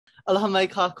Aloha mai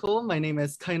kākou. My name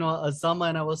is Kainoa Azama,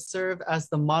 and I will serve as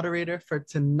the moderator for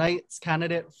tonight's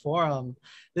candidate forum.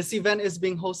 This event is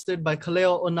being hosted by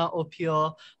Kaleo Ona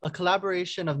ʻŌpio, a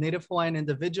collaboration of Native Hawaiian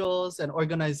individuals and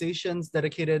organizations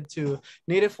dedicated to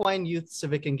Native Hawaiian youth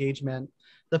civic engagement.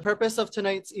 The purpose of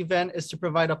tonight's event is to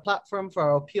provide a platform for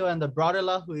our ʻŌpio and the broader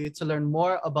Lahui to learn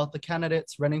more about the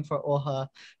candidates running for OHA,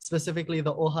 specifically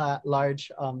the OHA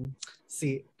at-large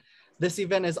seat. This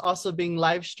event is also being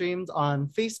live streamed on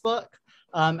Facebook.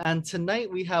 And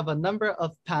tonight we have a number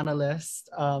of panelists,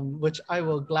 which I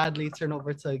will gladly turn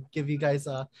over to give you guys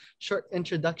a short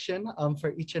introduction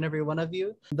for each and every one of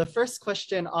you. The first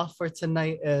question off for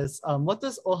tonight is, what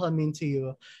does OHA mean to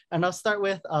you? And I'll start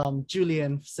with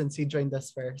Julian, since he joined us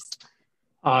first.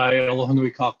 Aloha nui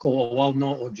kākou, wau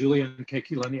no o Julian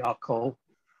Keikilani ako.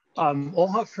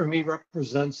 OHA for me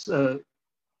represents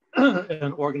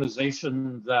an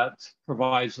organization that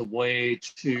provides a way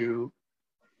to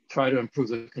try to improve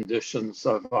the conditions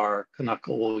of our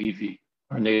Kanaka Oiwi,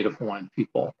 our Native Hawaiian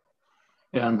people.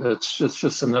 And it's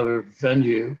just another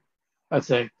venue, I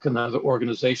think, another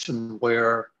organization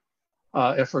where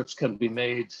efforts can be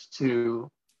made to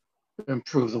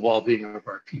improve the well-being of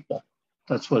our people.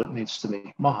 That's what it means to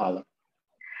me. Mahalo.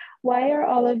 Why are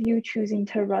all of you choosing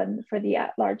to run for the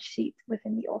at-large seat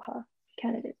within the OHA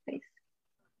candidate space?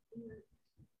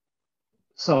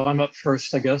 So I'm up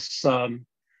first, I guess.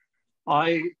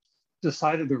 I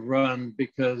decided to run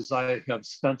because I have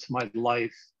spent my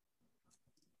life,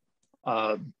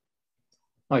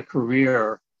 my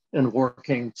career in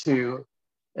working to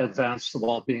advance the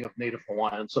well-being of Native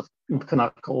Hawaiians of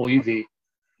Kanaka Oiwi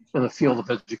in the field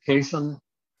of education.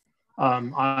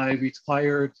 I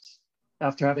retired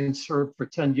after having served for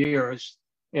 10 years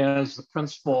as the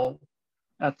principal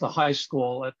at the high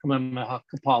school at Kamehameha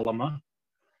Kapalama.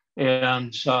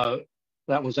 And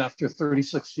that was after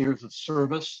 36 years of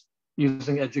service,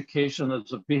 using education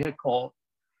as a vehicle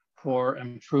for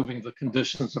improving the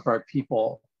conditions of our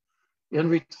people. In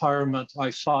retirement, I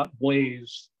sought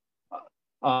ways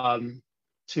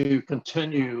to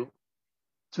continue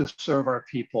to serve our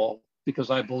people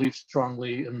because I believe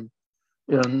strongly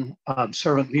in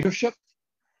servant leadership.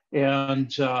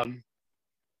 And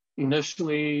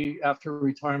initially, after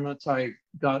retirement, I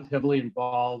got heavily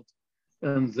involved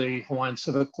in the Hawaiian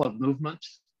Civic Club movement.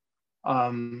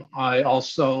 I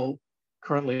also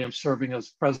currently am serving as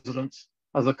president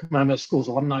of the Kamehameha Schools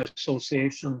Alumni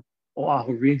Association,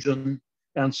 Oahu region.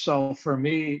 And so for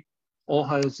me,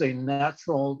 OHA is a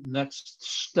natural next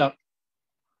step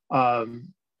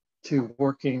to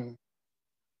working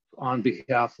on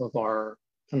behalf of our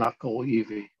Kanaka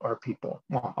Oiwi, our people.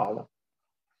 Mahalo.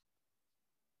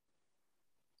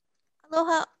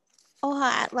 Aloha,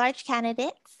 OHA at-large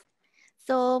candidates.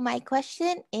 So my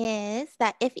question is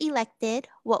that if elected,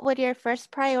 what would your first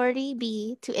priority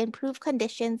be to improve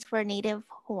conditions for Native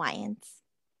Hawaiians?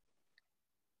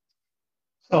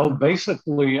 So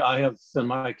basically, I have, in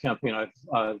my campaign,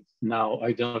 I've now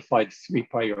identified 3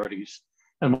 priorities.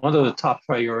 And one of the top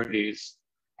priorities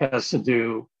has to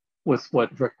do with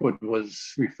what Brickwood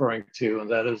was referring to, and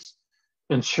that is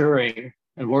ensuring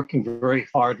and working very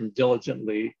hard and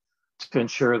diligently to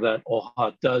ensure that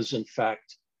OHA does, in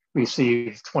fact,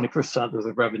 receive 20% of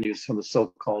the revenues from the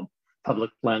so-called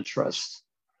public land trust.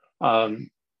 I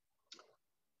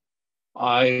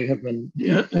have been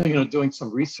doing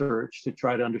some research to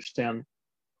try to understand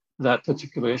that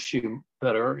particular issue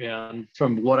better. And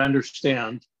from what I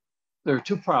understand, there are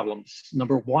 2 problems.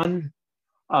 Number one,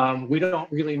 we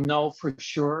don't really know for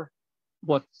sure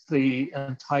what the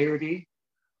entirety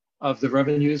of the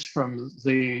revenues from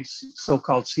the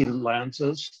so-called ceded lands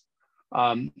is.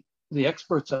 The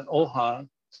experts at OHA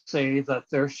say that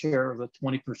their share of the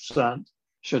 20%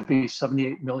 should be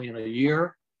 $78 million a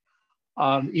year.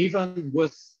 Even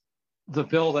with the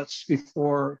bill that's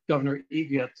before Governor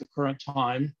Ige at the current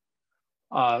time,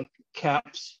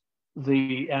 caps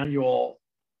the annual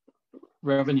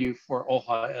revenue for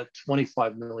OHA at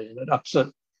 $25 million. It ups it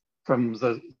from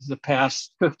the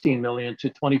past $15 million to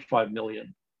 $25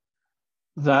 million.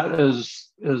 That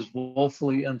is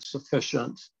woefully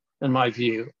insufficient in my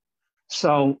view.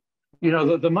 So,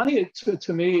 the money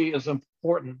to me is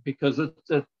important because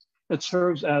it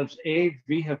serves as a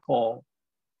vehicle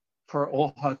for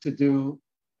OHA to do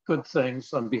good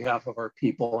things on behalf of our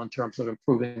people in terms of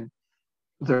improving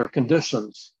their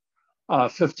conditions.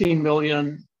 15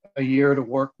 million a year to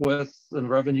work with in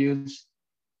revenues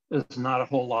is not a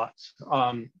whole lot.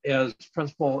 As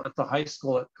principal at the high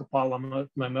school at Kapalama,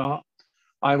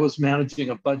 I was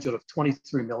managing a budget of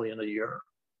 23 million a year.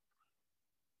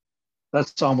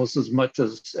 That's almost as much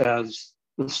as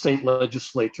the state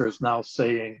legislature is now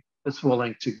saying it's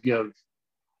willing to give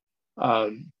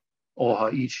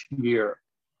OHA each year.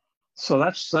 So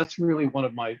that's really one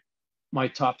of my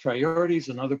top priorities.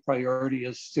 Another priority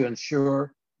is to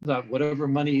ensure that whatever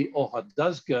money OHA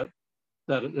does get,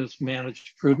 that it is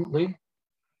managed prudently.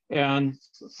 And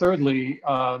thirdly,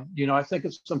 I think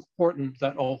it's important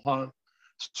that OHA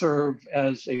serve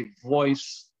as a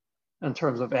voice in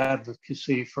terms of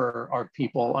advocacy for our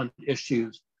people on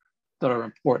issues that are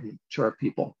important to our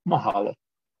people. Mahalo.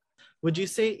 Would you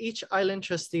say each island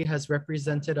trustee has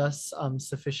represented us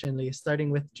sufficiently, starting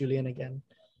with Julian again?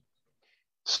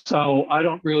 So I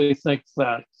don't really think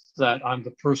that I'm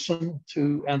the person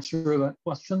to answer that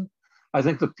question. I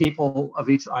think the people of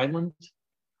each island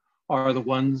are the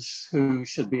ones who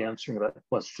should be answering that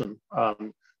question.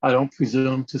 I don't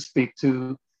presume to speak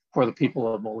for the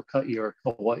people of Molokai or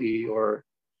Kauai or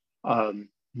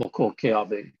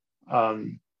Mokokeawe.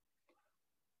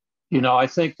 I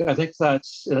think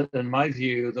that's, in my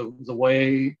view, the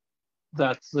way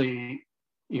that the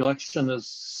election is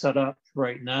set up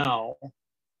right now,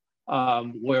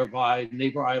 whereby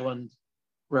neighbor island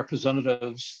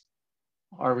representatives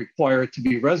are required to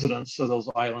be residents of those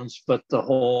islands, but the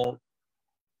whole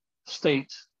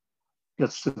state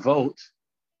gets to vote,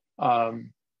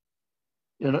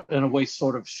 in a way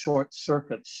sort of short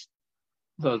circuits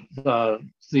the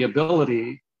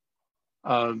ability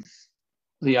of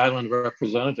the island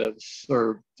representatives,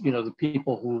 or the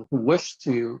people who wish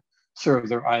to serve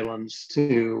their islands,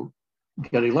 to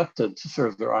get elected to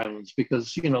serve their islands.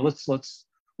 Because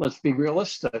let's be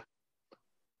realistic.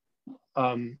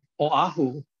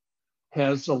 Oahu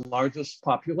has the largest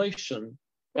population,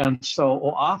 and so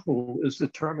Oahu is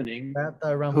determining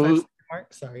around 5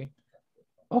 mark. Sorry.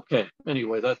 Okay.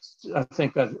 Anyway, I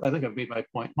think I've made my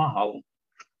point. Mahalo.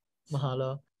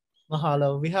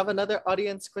 Mahalo. We have another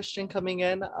audience question coming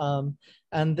in,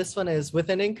 and this one is: with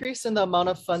an increase in the amount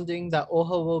of funding that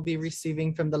OHA will be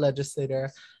receiving from the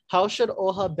legislator, how should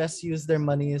OHA best use their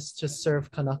monies to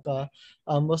serve Kanaka?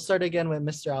 We'll start again with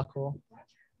Mr. Ako.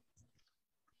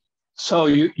 So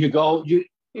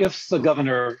if the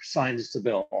governor signs the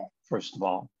bill, first of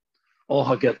all,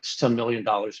 OHA gets $10 million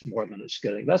more than it's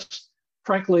getting.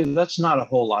 Frankly, that's not a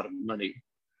whole lot of money.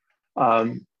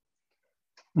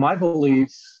 My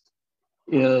belief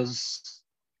is,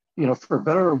 for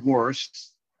better or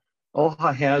worse,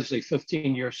 OHA has a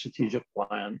 15-year strategic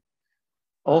plan.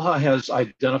 OHA has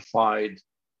identified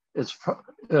its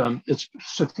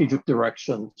strategic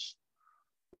directions.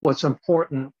 What's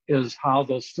important is how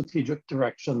those strategic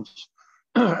directions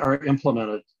are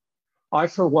implemented. I,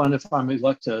 for one, if I'm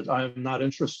elected, I'm not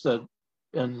interested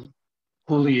in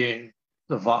bullying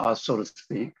the va'a, so to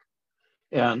speak,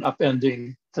 and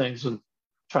upending things and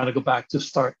trying to go back to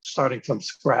starting from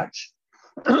scratch.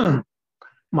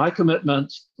 My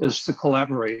commitment is to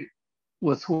collaborate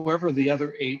with whoever the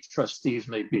other 8 trustees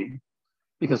may be,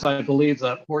 because I believe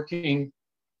that working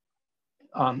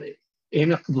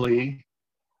amicably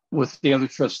with the other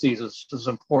trustees is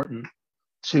important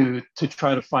to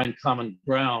try to find common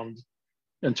ground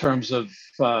in terms of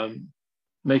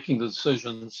making the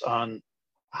decisions on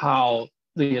how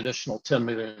the additional $10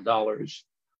 million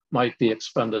might be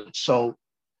expended. So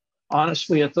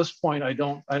honestly, at this point, I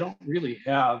don't really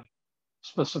have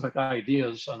specific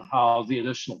ideas on how the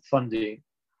additional funding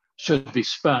should be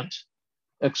spent,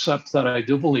 except that I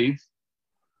do believe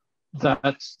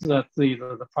that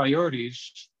the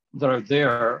priorities that are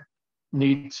there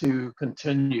need to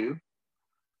continue,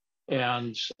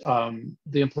 and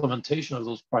the implementation of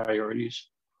those priorities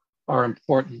are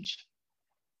important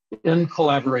in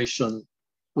collaboration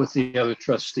with the other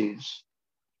trustees.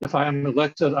 If I am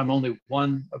elected, I'm only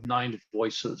one of 9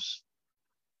 voices.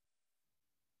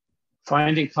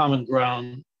 Finding common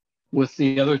ground with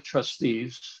the other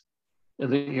trustees in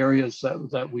the areas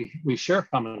that we share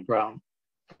common ground,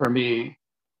 for me,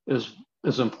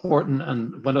 is important,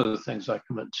 and one of the things I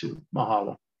commit to.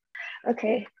 Mahalo.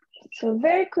 Okay, so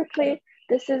very quickly,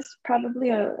 this is probably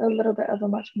a little bit of a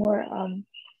much more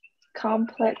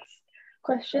complex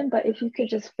question, but if you could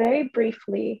just very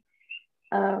briefly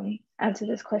answer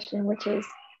this question, which is,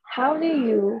 how do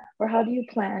you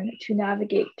plan to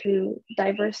navigate through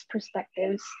diverse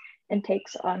perspectives and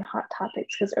takes on hot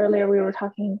topics? Because earlier we were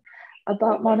talking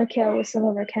about Mauna Kea with some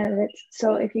of our candidates.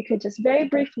 So if you could just very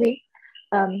briefly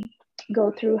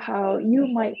go through how you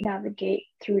might navigate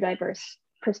through diverse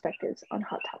perspectives on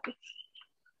hot topics.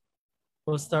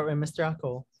 We'll start with Mr.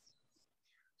 Ako.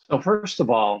 So first of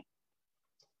all,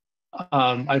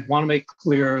 I want to make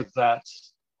clear that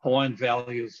Hawaiian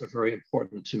values are very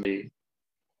important to me,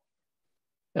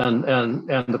 and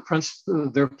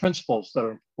their principles that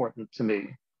are important to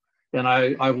me. And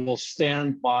I will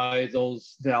stand by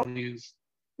those values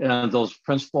and those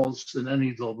principles in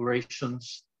any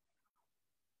deliberations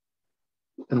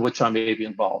in which I may be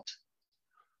involved.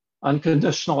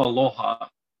 Unconditional aloha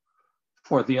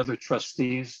for the other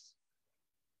trustees,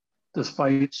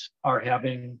 despite our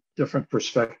having different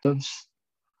perspectives,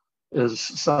 is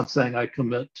something I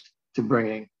commit to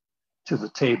bringing to the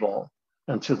table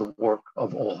and to the work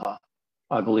of OHA.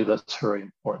 I believe that's very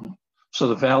important. So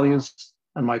the values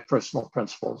and my personal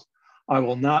principles. I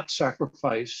will not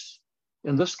sacrifice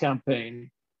in this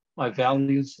campaign my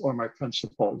values or my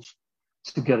principles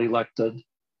to get elected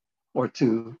or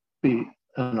to be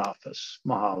in office.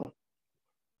 Mahalo.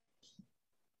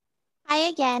 Hi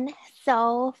again.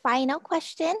 So final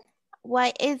question.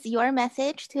 What is your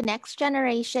message to next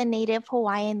generation Native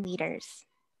Hawaiian leaders?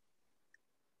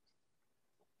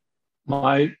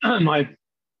 My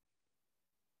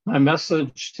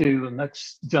message to the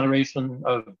next generation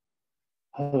of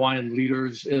Hawaiian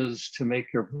leaders is to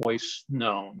make your voice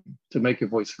known, to make your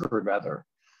voice heard, rather.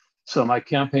 So my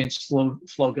campaign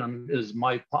slogan is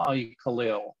Mai Pa'i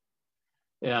Kaleo.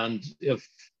 And if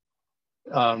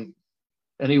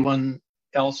anyone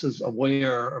else is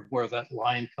aware of where that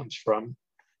line comes from,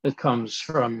 it comes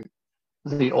from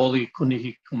the Oli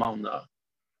Kunihi Kumauna.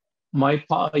 Mai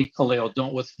Pa'i Kaleo,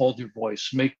 don't withhold your voice,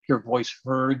 make your voice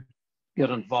heard, get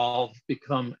involved,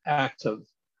 become active.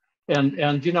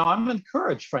 And you know, I'm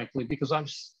encouraged, frankly, because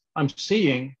I'm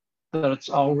seeing that it's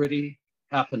already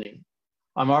happening.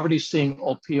 I'm already seeing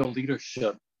ʻŌpio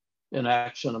leadership in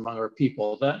action among our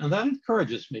people. That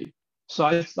encourages me. So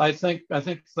I think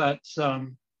that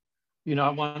you know, I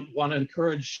want to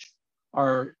encourage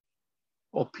our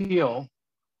ʻŌpio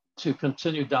to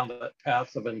continue down that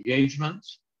path of engagement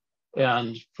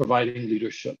and providing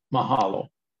leadership. Mahalo.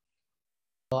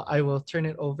 I will turn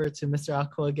it over to Mr.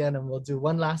 Ako again, and we'll do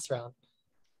one last round.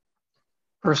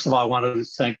 First of all, I wanted to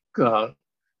thank Kaleo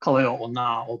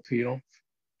Ona ʻŌpio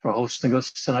for hosting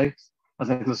us tonight. I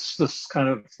think this kind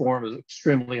of forum is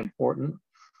extremely important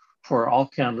for all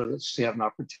candidates to have an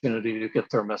opportunity to get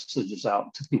their messages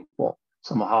out to people.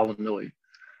 So mahalo nui.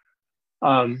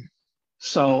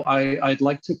 So I'd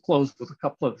like to close with a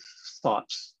couple of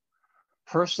thoughts.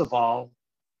 First of all,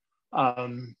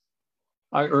 I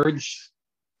urge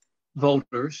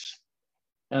voters,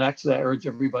 and actually I urge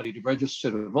everybody to register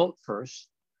to vote first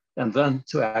and then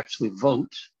to actually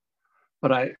vote.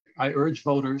 But I urge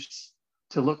voters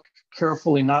to look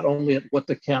carefully not only at what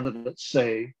the candidates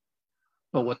say,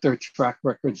 but what their track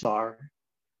records are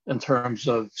in terms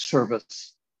of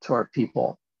service to our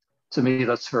people. To me,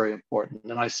 that's very important.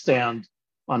 And I stand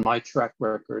on my track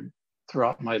record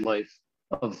throughout my life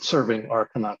of serving our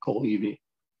kanaka iwi.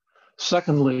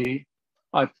 Secondly,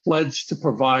 I pledge to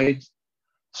provide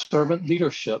servant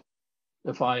leadership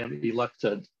if I am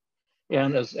elected.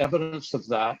 And as evidence of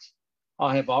that,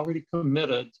 I have already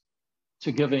committed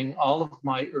to giving all of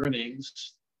my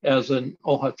earnings as an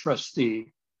OHA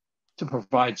trustee to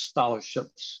provide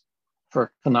scholarships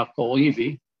for kanaka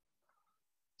iwi,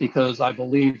 because I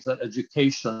believe that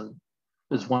education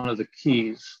is one of the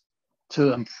keys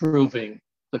to improving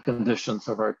the conditions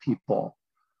of our people.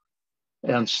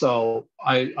 And so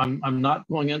I'm not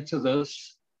going into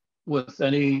this with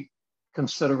any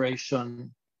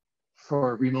consideration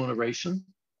for remuneration.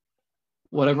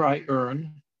 Whatever I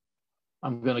earn,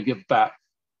 I'm going to give back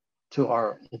to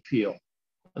our ʻŌpio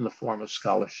in the form of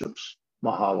scholarships.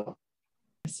 Mahalo.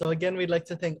 So again, we'd like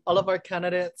to thank all of our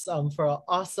candidates for an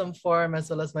awesome forum,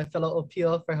 as well as my fellow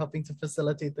ʻŌpio for helping to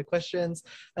facilitate the questions,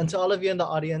 and to all of you in the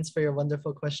audience for your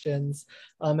wonderful questions.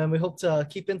 And we hope to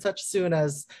keep in touch soon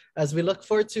as we look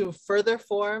forward to further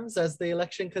forums as the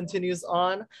election continues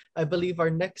on. I believe our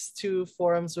next two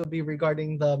forums will be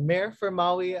regarding the mayor for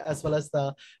Maui as well as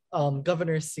the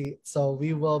governor's seat. So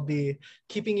we will be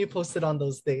keeping you posted on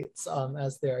those dates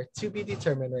as they are to be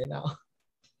determined right now.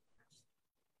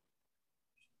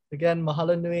 Again,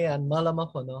 mahalo nui and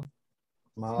malama pono.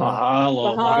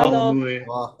 Mahalo. Mahalo nui.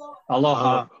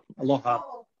 Aloha. Aloha.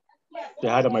 Say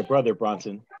hi to my brother,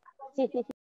 Bronson.